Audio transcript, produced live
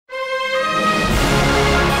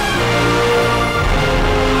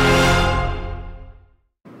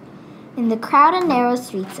the crowded narrow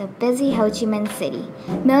streets of busy Ho Chi Minh City,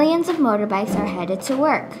 millions of motorbikes are headed to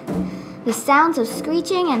work. The sounds of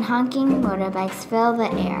screeching and honking motorbikes fill the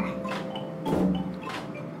air.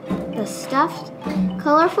 The stuffed,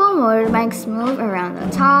 colorful motorbikes move around the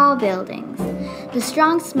tall buildings. The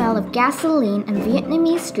strong smell of gasoline and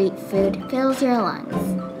Vietnamese street food fills your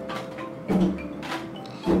lungs.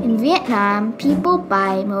 In Vietnam, people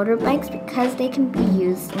buy motorbikes because they can be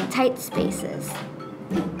used in tight spaces.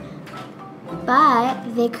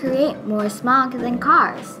 But they create more smog than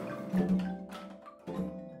cars.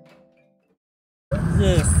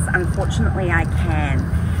 Yes, unfortunately I can.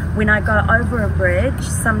 When I go over a bridge,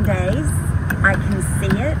 some days I can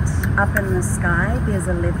see it up in the sky.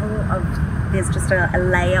 There's just a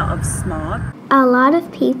layer of smog. A lot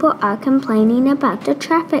of people are complaining about the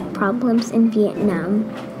traffic problems in Vietnam.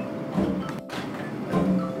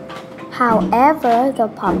 However, the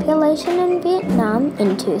population in Vietnam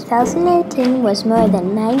in 2018 was more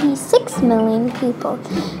than 96 million people,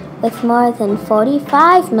 with more than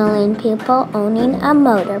 45 million people owning a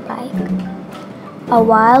motorbike. A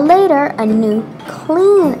while later, a new,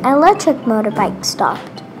 clean electric motorbike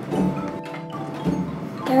stopped.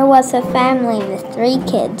 There was a family with 3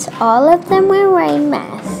 kids. All of them were wearing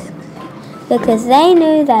masks because they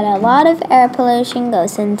knew that a lot of air pollution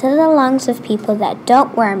goes into the lungs of people that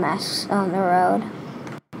don't wear masks on the road.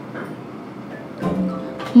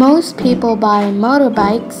 Most people buy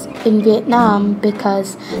motorbikes in Vietnam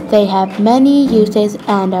because they have many uses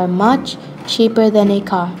and are much cheaper than a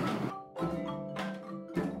car.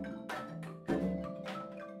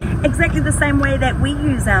 Exactly the same way that we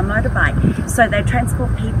use our motorbike. So they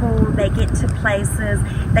transport people, they get to places,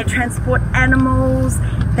 they transport animals,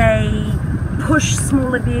 they push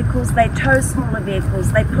smaller vehicles, they tow smaller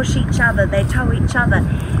vehicles, they push each other, they tow each other.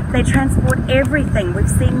 They transport everything. We've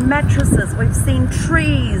seen mattresses, we've seen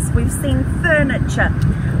trees, we've seen furniture.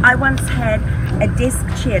 I once had a desk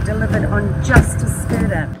chair delivered on just a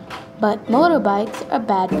scooter. But motorbikes are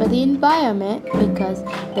bad for the environment because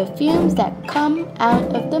the fumes that come out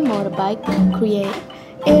of the motorbike create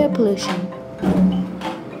air pollution.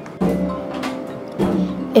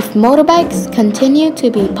 If motorbikes continue to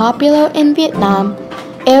be popular in Vietnam,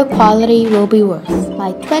 air quality will be worse.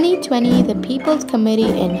 By 2020, the People's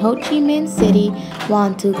Committee in Ho Chi Minh City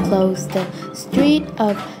want to close the street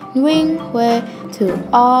of Nguyen Hue to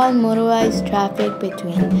all motorized traffic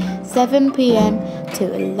between 7 p.m.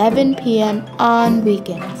 to 11 p.m. on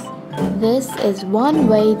weekends. This is one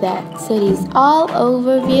way that cities all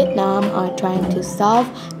over Vietnam are trying to solve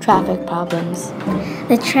traffic problems.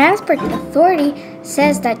 The Transport Authority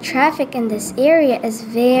says that traffic in this area is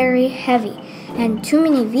very heavy and too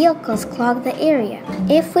many vehicles clog the area.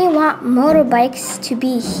 If we want motorbikes to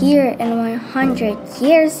be here in 100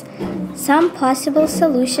 years, some possible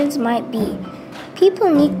solutions might be: people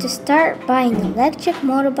need to start buying electric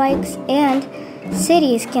motorbikes, and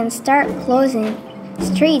cities can start closing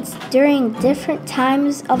streets during different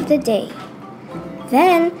times of the day.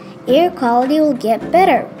 Then air quality will get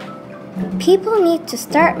better. People need to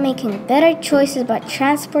start making better choices about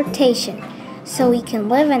transportation so we can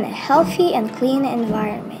live in a healthy and clean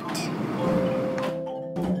environment.